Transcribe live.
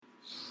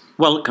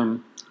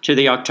Welcome to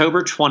the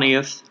October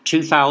 20th,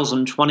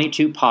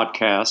 2022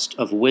 podcast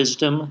of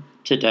Wisdom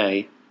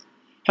Today.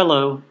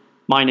 Hello,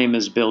 my name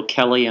is Bill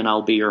Kelley and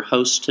I'll be your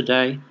host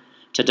today.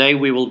 Today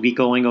we will be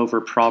going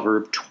over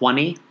Proverb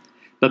 20,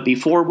 but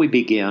before we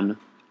begin,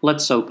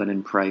 let's open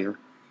in prayer.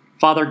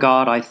 Father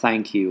God, I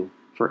thank you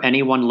for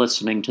anyone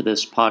listening to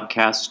this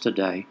podcast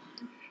today.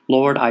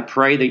 Lord, I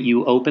pray that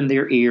you open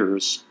their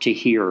ears to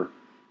hear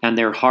and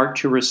their heart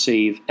to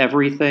receive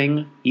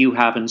everything you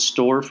have in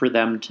store for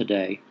them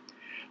today.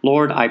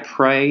 Lord, I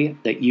pray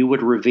that you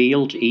would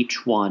reveal to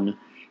each one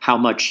how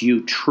much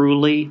you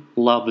truly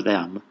love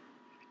them.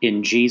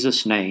 In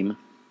Jesus' name,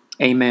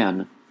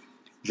 amen.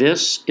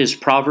 This is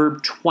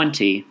Proverb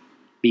 20,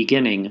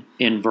 beginning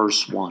in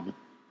verse 1.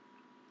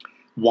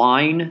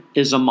 Wine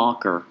is a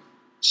mocker,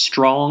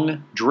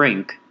 strong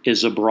drink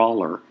is a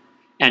brawler,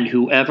 and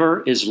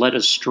whoever is led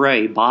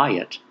astray by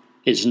it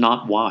is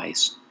not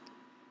wise.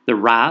 The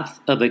wrath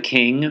of a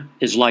king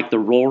is like the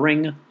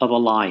roaring of a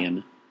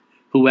lion.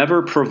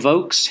 Whoever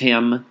provokes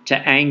him to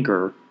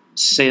anger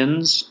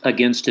sins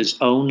against his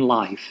own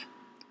life.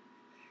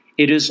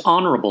 It is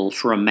honorable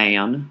for a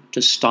man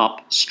to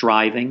stop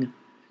striving,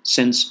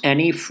 since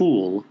any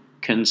fool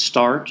can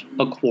start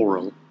a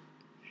quarrel.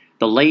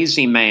 The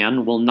lazy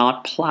man will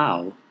not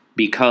plow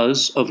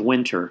because of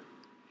winter.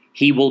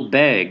 He will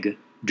beg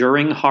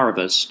during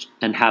harvest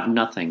and have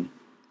nothing.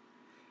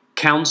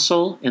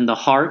 Counsel in the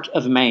heart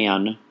of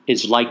man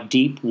is like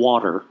deep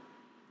water,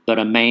 but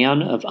a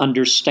man of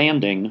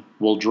understanding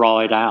will draw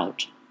it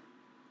out.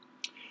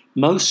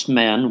 Most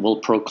men will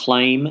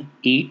proclaim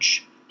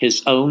each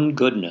his own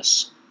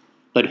goodness,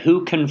 but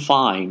who can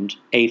find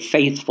a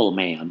faithful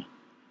man?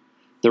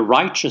 The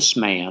righteous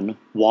man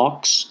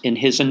walks in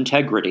his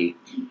integrity.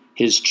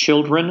 His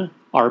children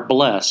are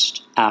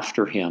blessed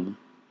after him.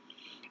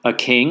 A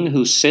king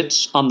who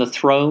sits on the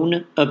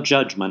throne of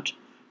judgment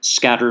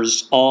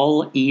scatters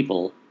all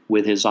evil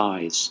with his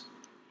eyes.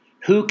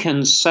 Who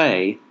can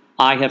say,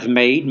 I have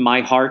made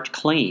my heart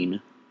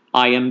clean,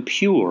 I am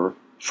pure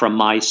from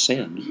my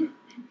sin?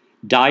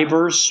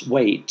 Diverse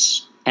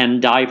weights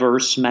and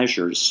diverse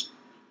measures,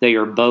 they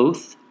are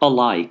both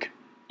alike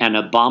an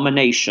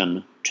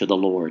abomination to the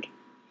Lord.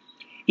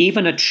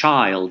 Even a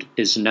child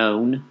is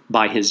known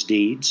by his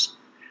deeds,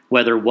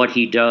 whether what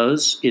he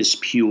does is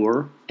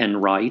pure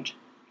and right.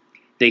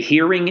 The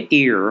hearing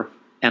ear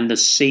and the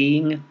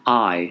seeing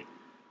eye,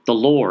 the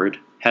Lord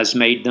has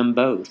made them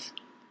both.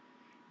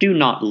 Do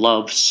not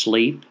love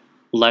sleep,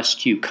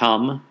 lest you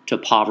come to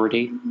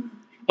poverty.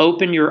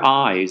 Open your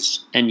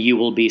eyes, and you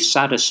will be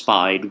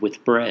satisfied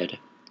with bread.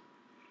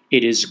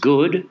 It is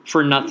good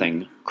for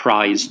nothing,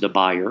 cries the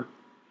buyer,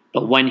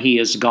 but when he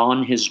has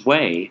gone his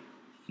way,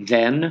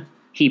 then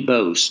he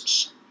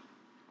boasts.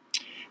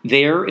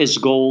 There is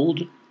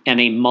gold and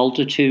a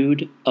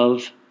multitude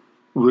of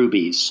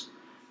rubies,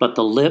 but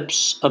the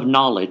lips of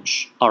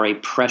knowledge are a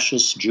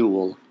precious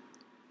jewel.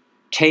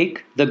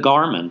 Take the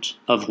garment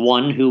of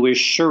one who is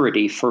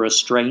surety for a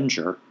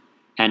stranger,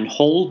 and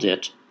hold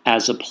it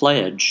as a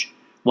pledge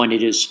when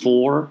it is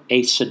for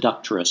a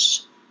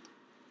seductress.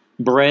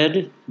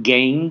 Bread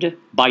gained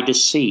by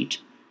deceit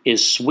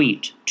is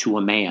sweet to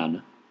a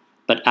man,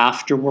 but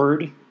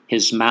afterward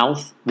his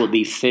mouth will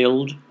be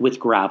filled with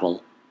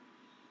gravel.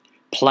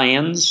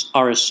 Plans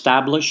are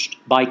established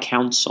by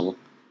counsel.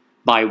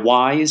 By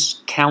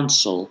wise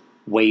counsel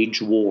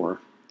wage war.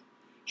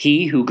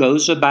 He who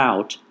goes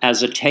about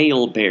as a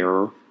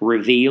talebearer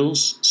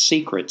reveals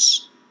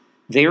secrets.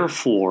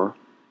 Therefore,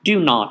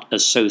 do not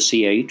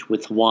associate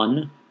with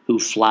one who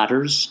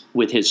flatters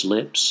with his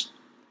lips.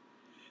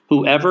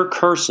 Whoever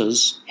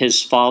curses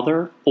his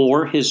father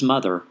or his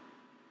mother,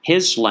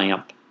 his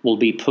lamp will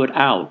be put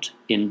out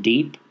in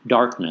deep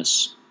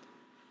darkness.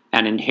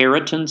 An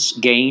inheritance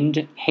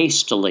gained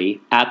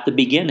hastily at the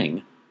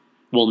beginning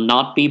will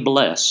not be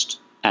blessed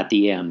at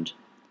the end.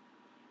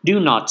 Do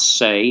not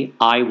say,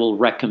 I will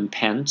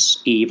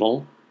recompense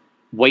evil.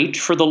 Wait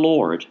for the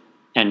Lord,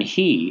 and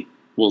he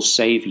will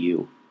save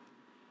you.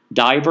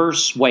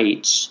 Diverse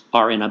weights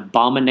are an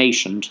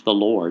abomination to the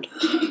Lord,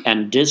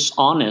 and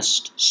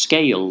dishonest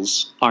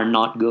scales are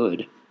not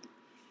good.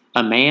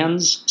 A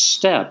man's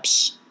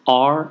steps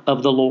are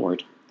of the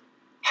Lord.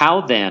 How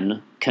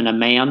then can a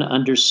man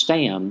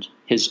understand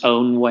his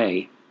own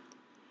way?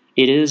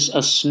 It is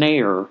a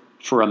snare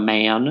for a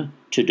man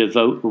to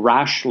devote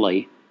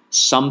rashly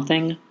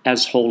something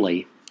as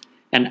holy,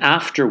 and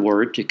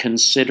afterward to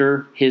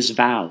consider his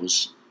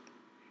vows.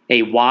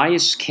 A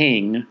wise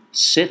king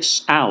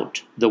sifts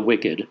out the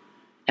wicked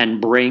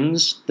and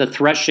brings the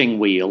threshing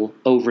wheel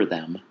over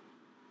them.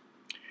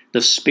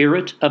 The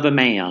spirit of a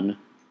man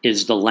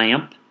is the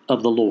lamp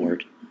of the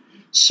Lord,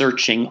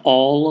 searching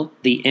all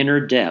the inner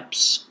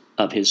depths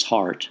of his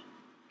heart.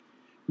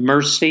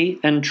 Mercy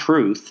and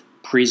truth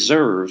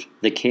preserve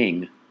the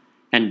king,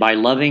 and by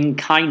loving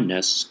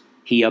kindness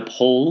he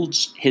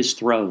upholds his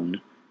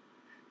throne.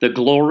 The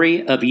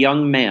glory of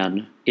young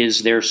men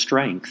is their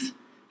strength,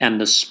 and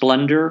the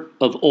splendor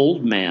of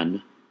old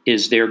men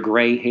is their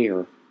gray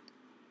hair.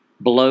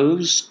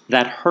 Blows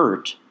that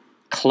hurt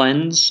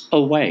cleanse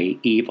away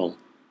evil,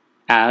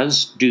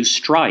 as do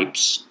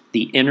stripes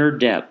the inner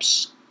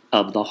depths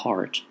of the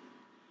heart.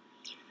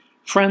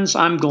 Friends,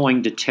 I'm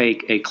going to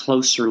take a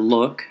closer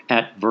look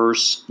at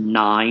verse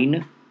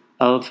 9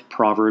 of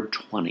Proverb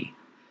 20.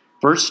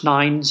 Verse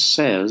 9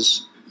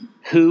 says,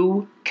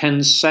 "Who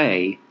can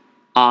say,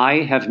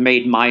 I have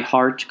made my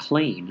heart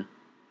clean?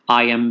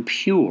 I am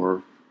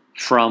pure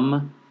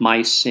from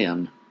my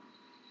sin."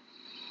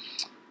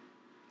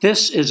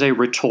 This is a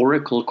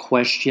rhetorical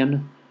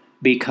question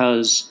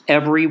because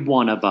every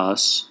one of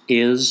us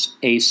is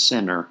a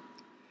sinner.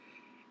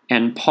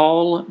 And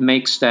Paul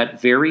makes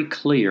that very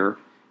clear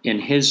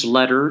in his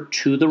letter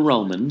to the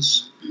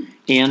Romans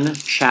in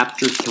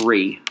chapter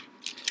 3.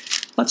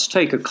 Let's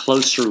take a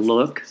closer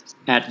look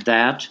at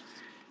that.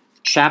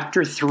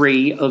 Chapter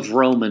 3 of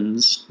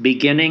Romans,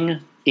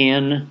 beginning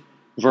in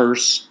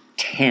verse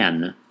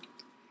 10.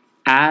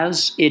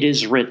 "As it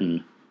is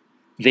written,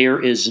 there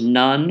is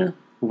none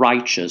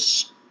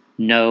righteous,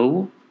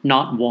 no,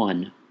 not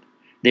one.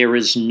 There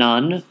is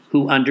none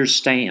who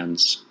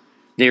understands.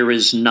 There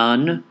is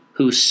none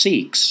who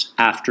seeks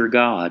after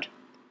God.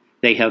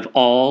 They have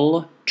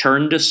all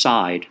turned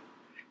aside.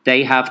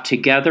 They have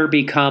together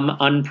become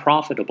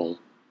unprofitable.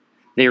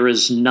 There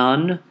is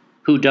none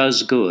who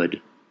does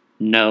good,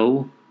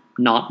 no,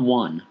 not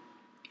one.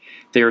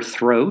 Their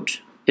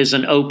throat is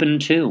an open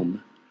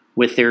tomb.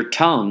 With their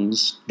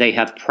tongues they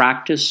have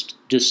practiced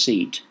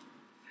deceit.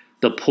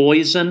 The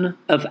poison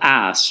of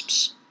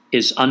asps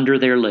is under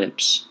their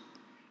lips,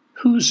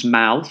 whose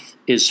mouth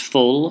is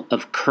full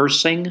of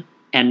cursing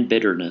and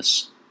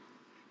bitterness.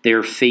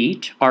 Their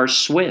feet are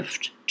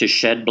swift to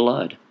shed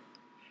blood.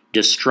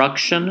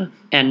 Destruction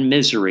and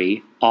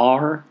misery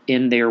are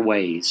in their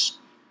ways,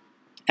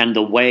 and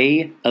the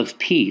way of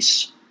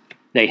peace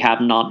they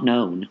have not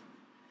known.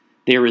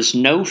 There is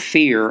no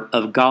fear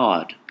of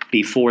God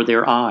before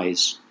their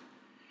eyes.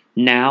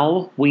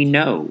 Now we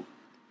know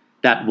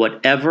that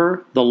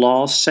whatever the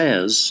law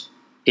says,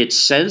 it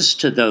says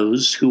to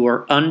those who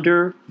are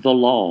under the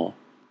law,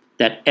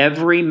 that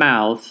every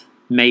mouth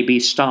may be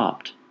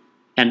stopped,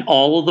 and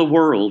all the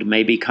world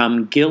may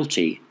become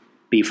guilty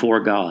before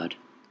God.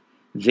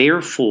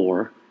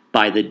 Therefore,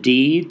 by the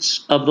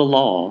deeds of the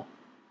law,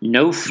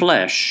 no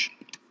flesh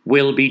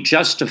will be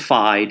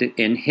justified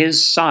in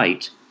his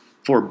sight,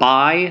 for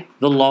by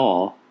the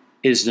law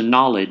is the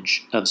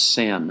knowledge of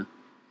sin.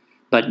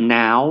 But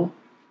now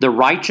the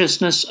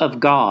righteousness of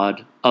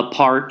God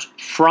apart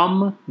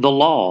from the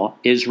law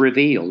is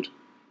revealed,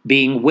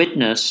 being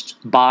witnessed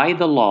by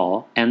the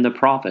law and the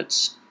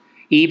prophets,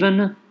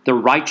 even the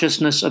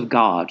righteousness of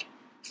God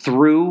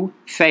through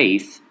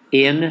faith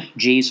in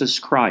Jesus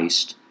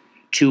Christ,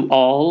 to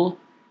all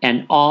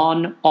and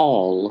on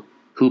all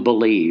who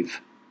believe.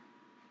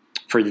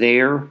 For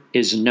there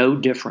is no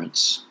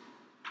difference.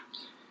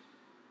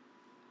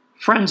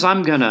 Friends,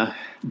 I'm going to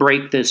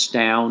break this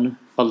down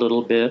a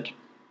little bit.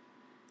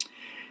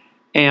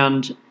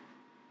 And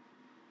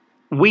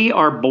we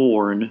are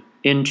born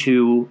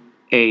into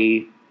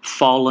a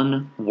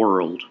fallen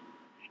world.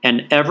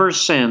 And ever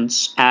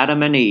since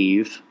Adam and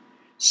Eve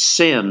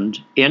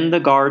sinned in the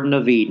Garden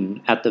of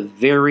Eden at the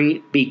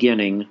very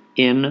beginning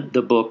in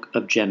the book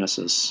of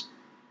Genesis,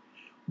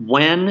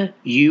 when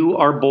you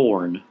are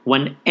born,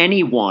 when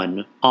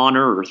anyone on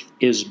earth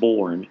is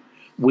born,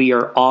 we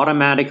are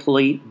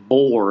automatically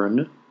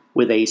born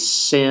with a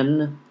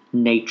sin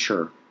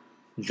nature.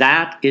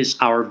 That is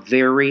our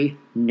very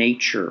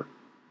nature.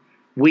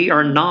 We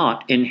are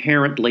not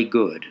inherently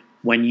good.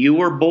 When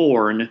you are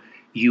born,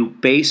 you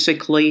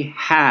basically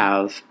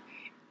have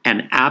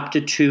an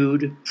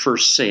aptitude for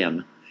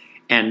sin.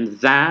 And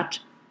that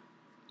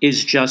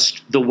is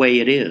just the way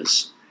it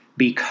is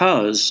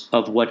because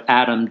of what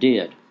Adam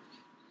did.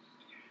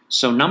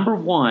 So number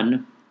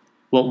one,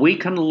 what we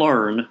can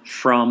learn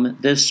from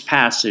this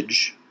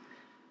passage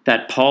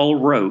that Paul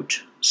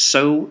wrote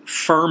so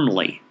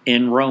firmly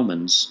in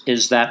Romans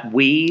is that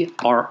we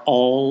are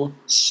all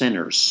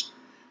sinners.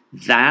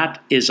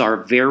 That is our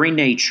very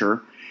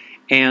nature,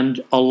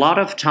 and a lot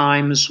of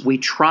times we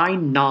try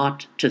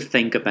not to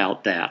think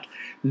about that.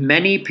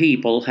 Many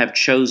people have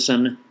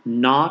chosen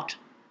not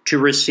to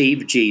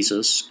receive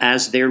Jesus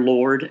as their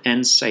Lord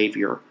and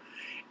Savior,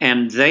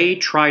 and they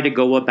try to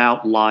go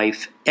about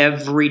life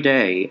every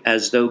day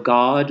as though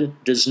God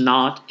does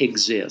not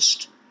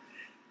exist.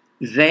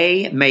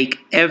 They make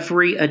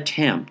every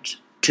attempt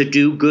to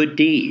do good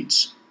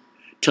deeds,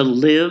 to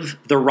live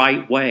the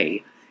right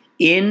way.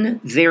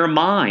 In their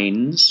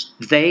minds,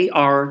 they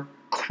are,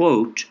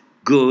 quote,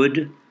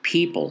 good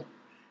people.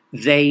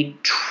 They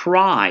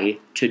try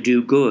to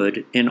do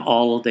good in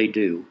all they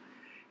do.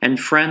 And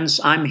friends,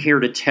 I'm here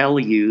to tell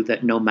you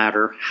that no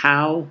matter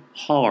how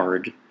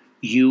hard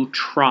you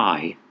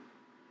try,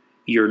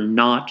 you're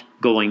not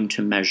going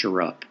to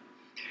measure up.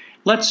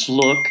 Let's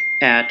look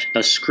at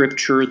a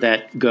scripture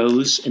that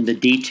goes into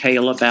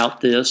detail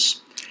about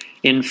this.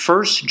 In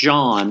 1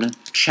 John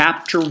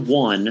chapter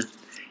 1,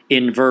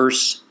 in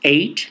verse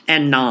 8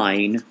 and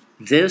 9,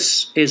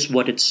 this is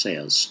what it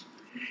says.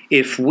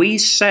 If we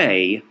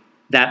say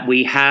that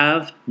we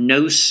have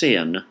no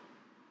sin,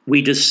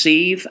 we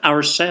deceive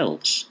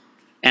ourselves,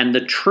 and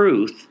the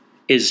truth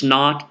is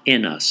not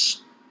in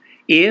us.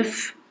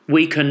 If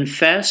we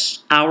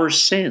confess our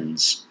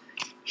sins,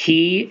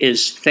 He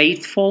is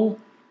faithful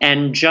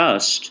and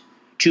just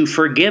to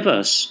forgive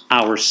us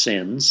our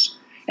sins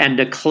and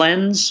to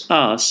cleanse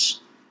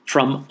us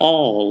from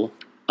all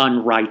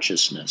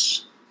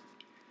unrighteousness.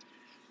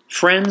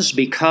 Friends,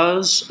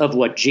 because of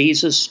what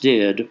Jesus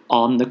did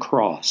on the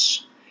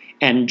cross,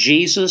 and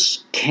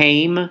Jesus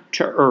came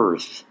to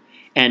earth,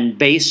 and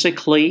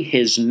basically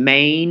his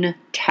main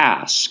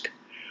task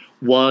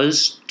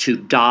was to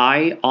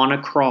die on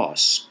a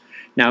cross.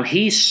 Now,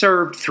 he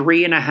served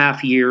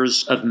 3.5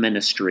 years of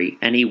ministry,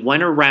 and he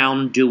went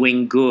around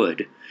doing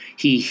good.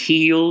 He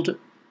healed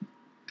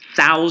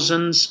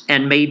thousands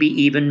and maybe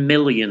even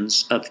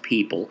millions of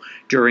people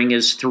during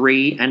his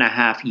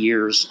 3.5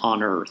 years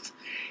on earth.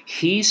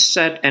 He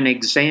set an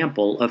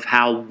example of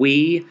how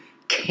we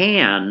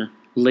can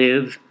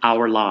live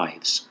our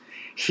lives.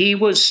 He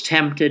was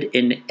tempted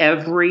in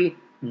every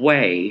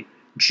way,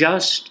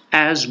 just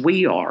as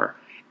we are,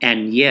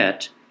 and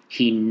yet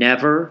he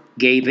never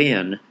gave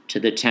in to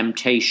the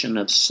temptation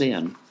of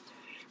sin.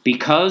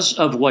 Because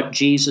of what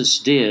Jesus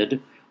did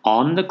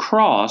on the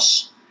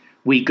cross,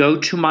 we go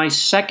to my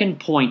second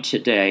point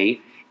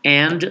today,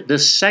 and the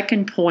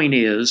second point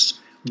is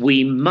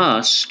we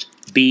must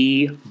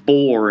be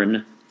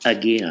born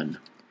again.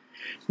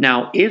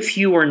 Now, if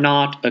you are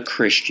not a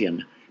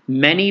Christian,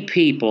 many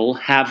people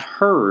have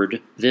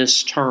heard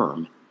this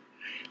term.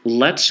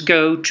 Let's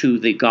go to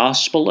the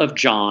Gospel of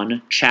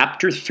John,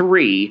 chapter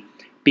 3,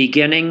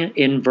 beginning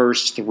in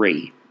verse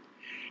 3.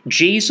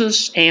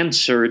 Jesus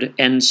answered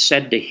and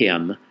said to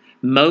him,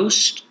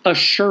 "Most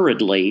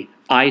assuredly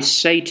I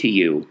say to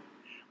you,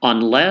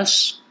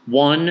 unless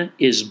one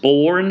is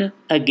born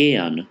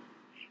again,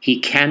 he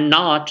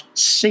cannot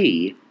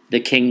see the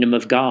kingdom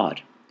of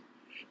God."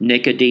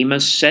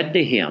 Nicodemus said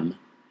to him,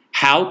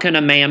 "How can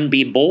a man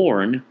be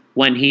born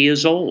when he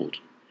is old?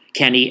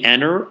 Can he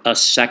enter a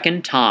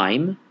second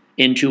time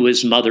into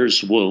his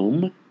mother's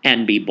womb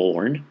and be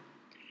born?"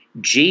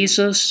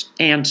 Jesus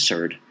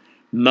answered,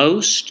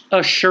 "Most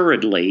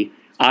assuredly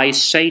I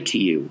say to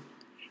you,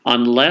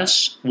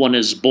 unless one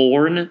is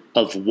born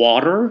of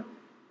water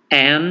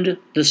and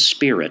the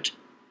Spirit,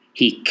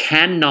 he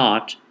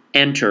cannot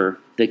enter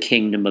the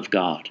kingdom of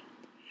God.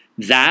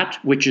 That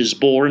which is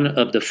born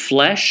of the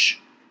flesh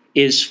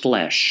is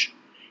flesh,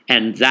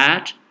 and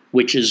that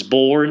which is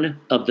born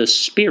of the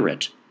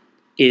Spirit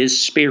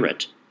is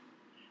spirit.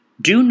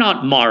 Do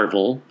not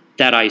marvel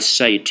that I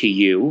say to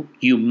you,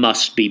 you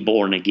must be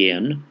born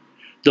again.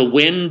 The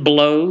wind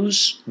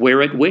blows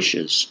where it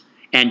wishes,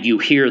 and you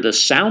hear the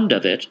sound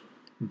of it,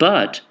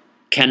 but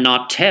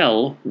cannot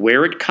tell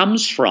where it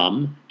comes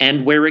from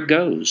and where it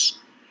goes.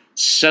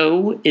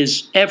 So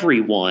is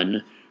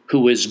everyone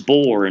who is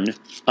born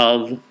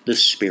of the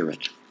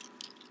Spirit."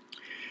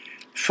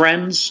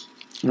 Friends,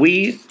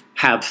 we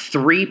have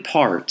 3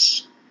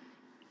 parts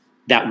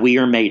that we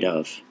are made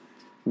of.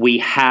 We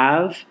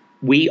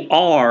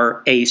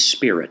are a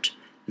spirit.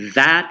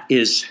 That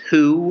is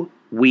who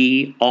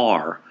we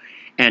are.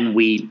 And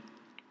we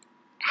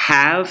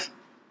have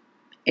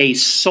a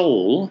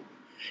soul,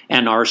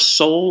 and our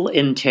soul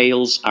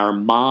entails our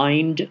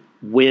mind,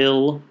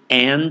 will,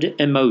 and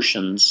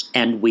emotions,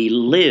 and we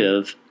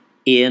live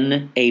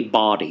in a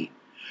body.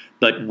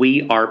 But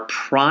we are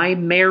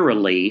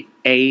primarily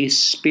a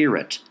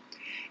spirit.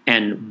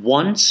 And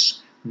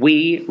once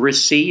we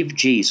receive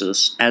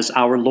Jesus as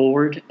our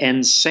Lord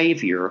and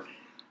Savior,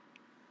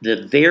 the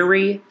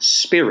very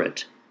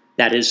Spirit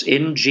that is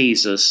in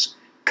Jesus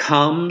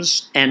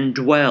comes and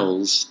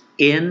dwells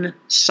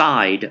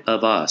inside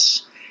of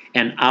us,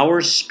 and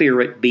our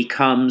spirit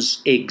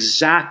becomes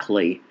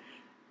exactly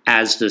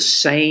as the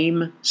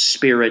same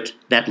Spirit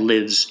that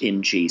lives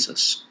in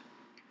Jesus.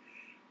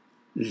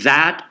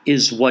 That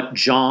is what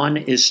John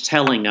is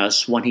telling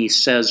us when he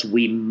says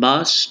we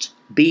must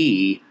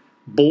be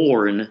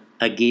born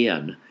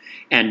again.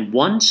 And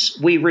once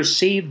we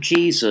receive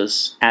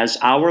Jesus as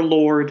our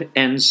Lord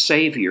and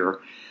Savior,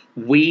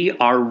 we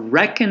are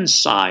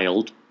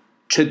reconciled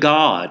to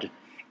God,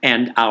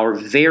 and our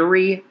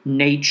very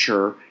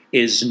nature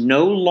is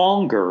no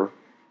longer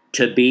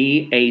to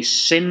be a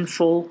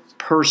sinful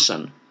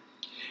person.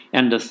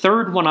 And the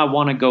third one I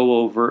want to go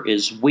over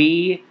is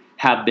we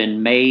have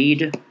been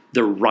made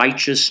the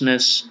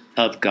righteousness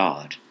of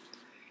God.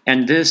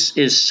 And this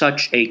is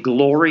such a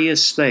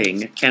glorious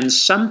thing, and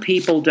some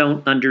people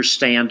don't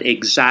understand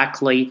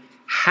exactly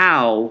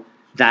how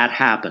that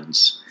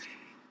happens.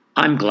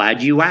 I'm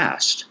glad you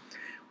asked.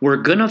 We're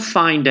going to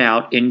find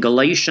out in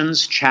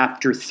Galations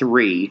chapter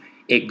 3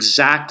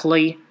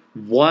 exactly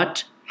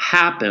what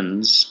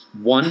happens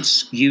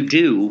once you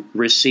do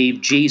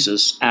receive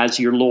Jesus as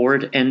your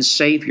Lord and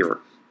Savior.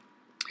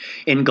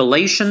 In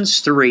Galatians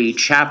 3,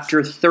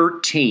 chapter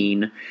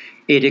 13,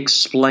 it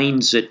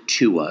explains it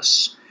to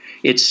us.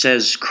 It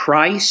says,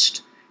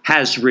 "Christ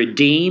has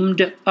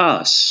redeemed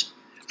us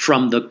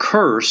from the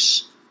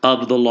curse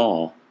of the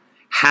law,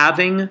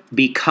 having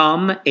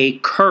become a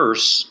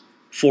curse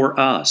for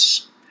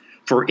us.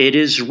 For it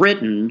is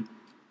written,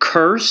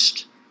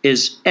 cursed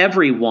is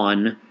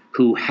everyone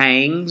who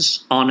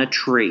hangs on a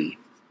tree.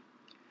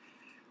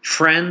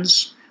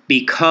 Friends,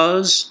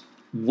 because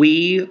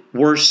we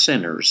were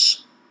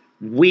sinners,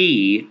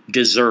 we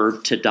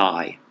deserved to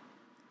die.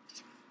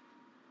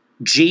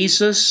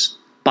 Jesus,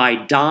 by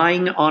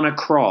dying on a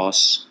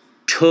cross,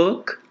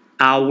 took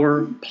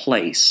our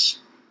place.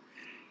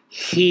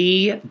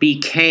 He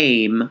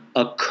became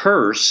a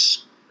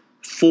curse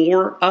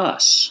for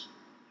us.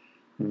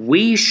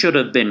 We should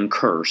have been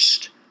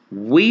cursed.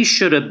 We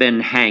should have been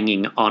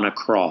hanging on a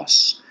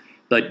cross.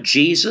 But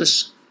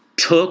Jesus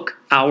took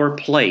our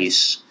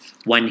place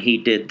when he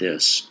did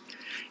this.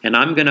 And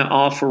I'm going to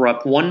offer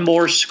up one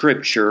more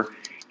scripture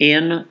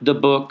in the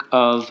book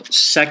of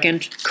 2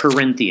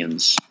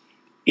 Corinthians.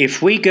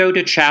 If we go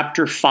to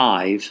chapter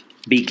 5,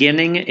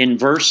 beginning in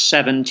verse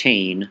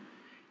 17,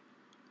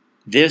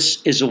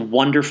 this is a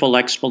wonderful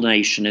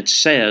explanation. It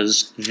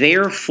says,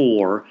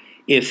 therefore,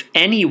 if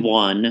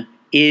anyone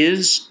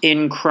is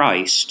in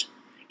Christ,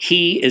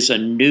 he is a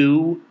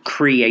new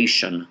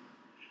creation.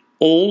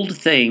 Old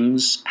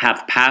things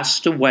have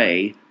passed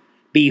away.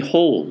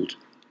 Behold,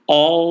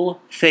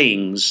 all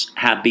things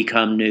have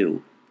become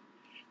new.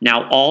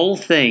 Now all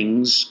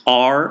things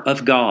are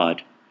of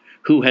God,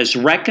 who has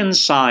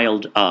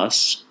reconciled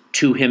us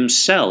to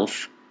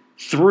himself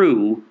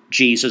through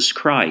Jesus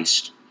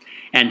Christ,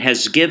 and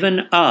has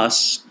given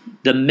us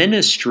the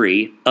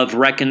ministry of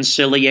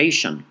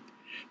reconciliation.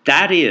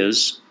 That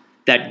is,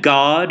 that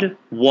God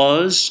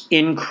was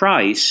in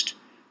Christ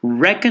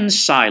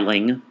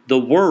reconciling the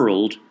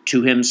world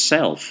to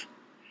himself,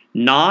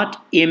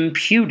 not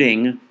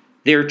imputing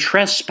their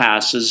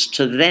trespasses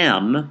to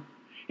them,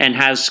 and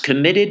has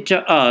committed to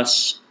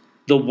us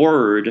the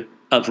word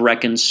of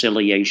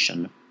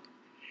reconciliation.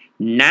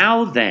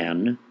 Now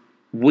then,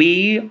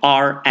 we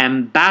are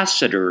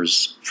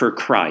ambassadors for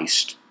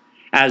Christ,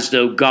 as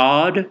though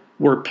God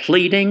were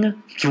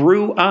pleading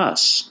through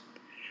us.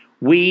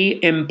 We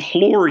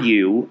implore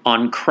you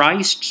on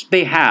Christ's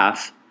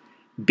behalf,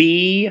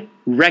 be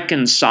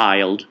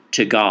reconciled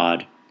to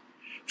God.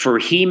 For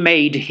he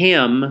made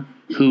him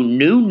who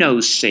knew no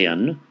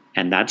sin,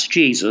 and that's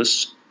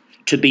Jesus,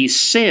 to be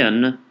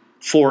sin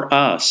for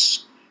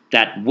us,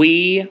 that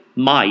we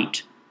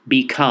might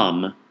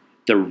become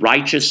the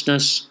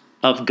righteousness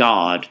of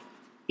God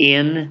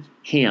in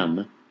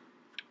him.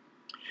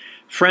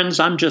 Friends,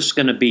 I'm just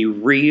going to be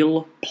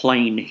real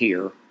plain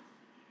here.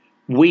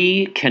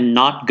 We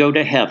cannot go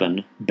to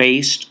heaven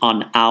based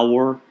on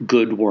our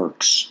good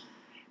works.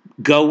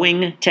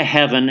 Going to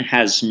heaven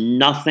has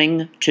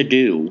nothing to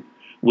do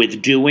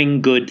with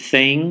doing good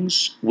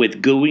things,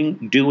 with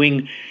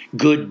doing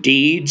good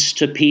deeds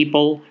to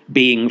people,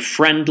 being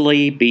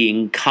friendly,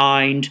 being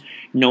kind.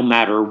 No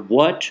matter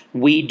what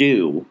we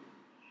do,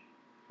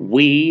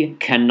 we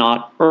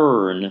cannot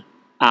earn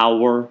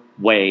our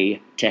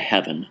way to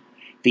heaven.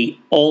 The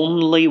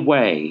only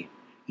way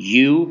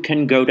you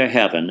can go to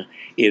heaven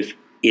is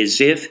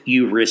if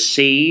you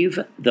receive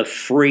the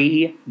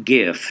free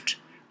gift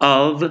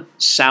of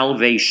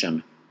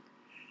salvation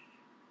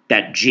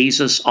that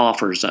Jesus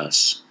offers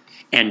us.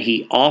 And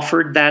he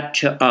offered that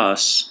to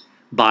us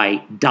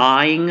by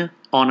dying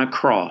on a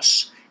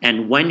cross.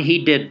 And when he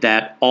did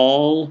that,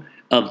 all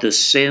of the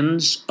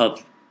sins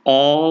of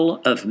all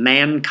of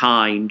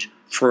mankind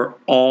for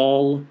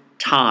all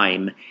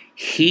time,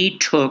 he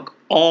took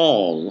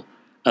all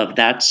of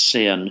that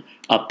sin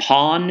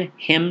upon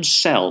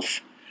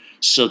himself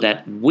so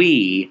that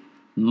we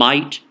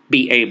might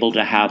be able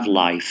to have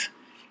life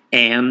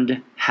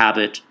and have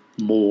it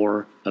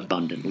more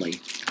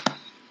abundantly.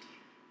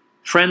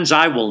 Friends,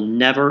 I will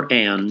never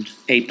end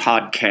a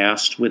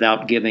podcast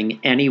without giving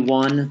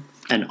anyone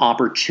an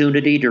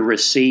opportunity to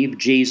receive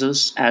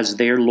Jesus as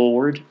their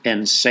Lord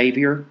and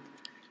Savior.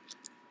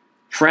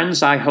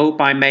 Friends, I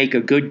hope I make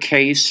a good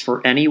case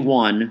for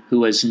anyone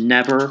who has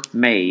never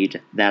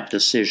made that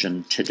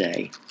decision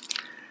today.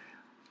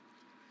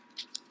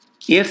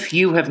 If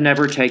you have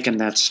never taken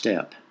that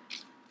step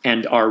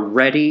and are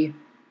ready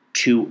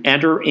to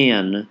enter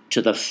in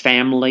to the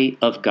family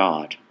of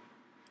God,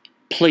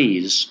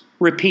 please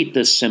repeat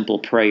this simple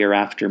prayer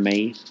after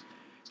me.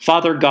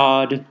 Father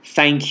God,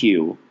 thank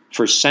you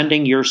for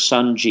sending your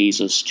Son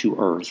Jesus to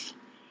earth.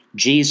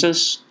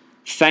 Jesus,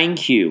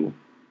 thank you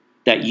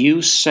that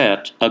you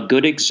set a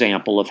good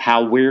example of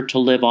how we're to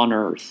live on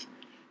earth.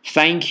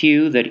 Thank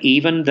you that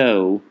even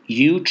though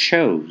you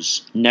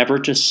chose never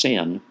to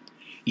sin,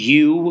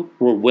 you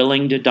were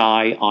willing to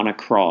die on a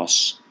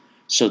cross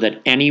so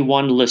that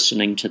anyone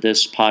listening to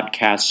this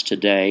podcast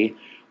today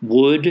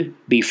would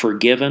be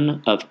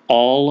forgiven of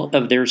all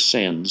of their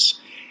sins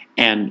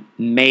and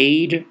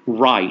made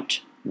right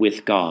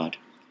with God.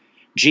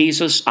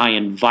 Jesus, I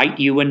invite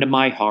you into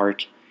my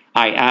heart.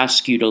 I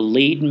ask you to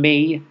lead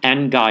me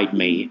and guide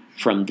me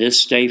from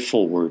this day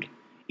forward.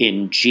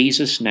 In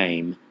Jesus'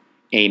 name,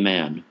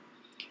 amen.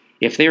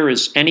 If there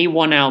is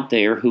anyone out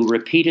there who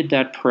repeated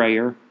that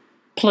prayer,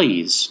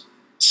 please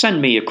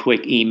send me a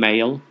quick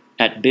email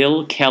at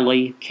Bill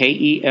Kelley,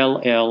 Kelley,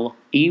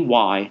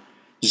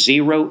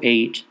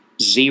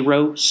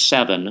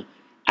 0807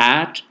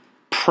 at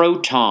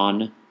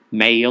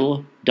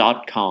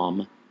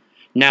protonmail.com.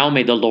 Now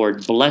may the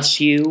Lord bless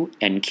you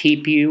and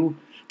keep you.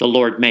 The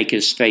Lord make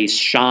his face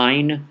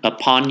shine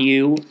upon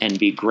you and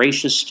be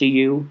gracious to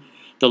you.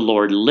 The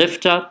Lord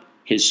lift up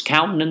his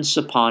countenance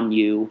upon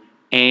you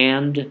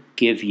and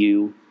give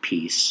you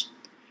peace.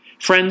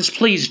 Friends,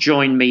 please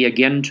join me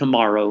again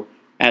tomorrow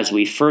as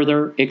we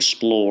further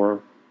explore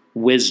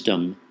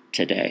wisdom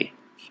today.